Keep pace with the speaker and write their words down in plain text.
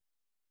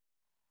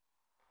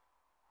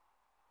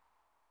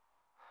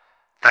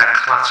The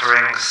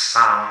clattering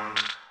sound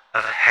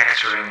of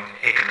hectoring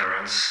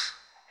ignorance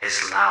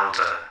is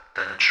louder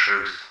than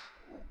truth.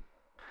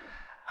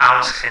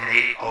 Out in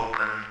the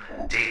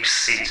open,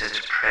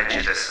 deep-seated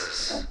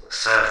prejudices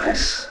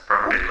surface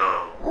from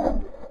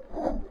below.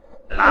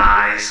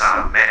 Lies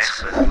are met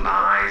with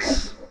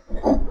lies.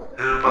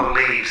 Who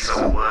believes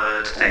a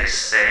word they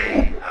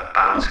say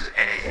about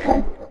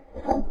anything?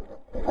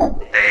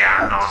 They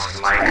are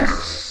not like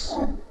us.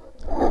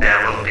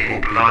 There will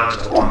be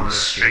blood on the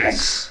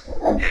streets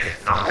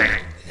if nothing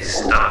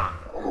is done.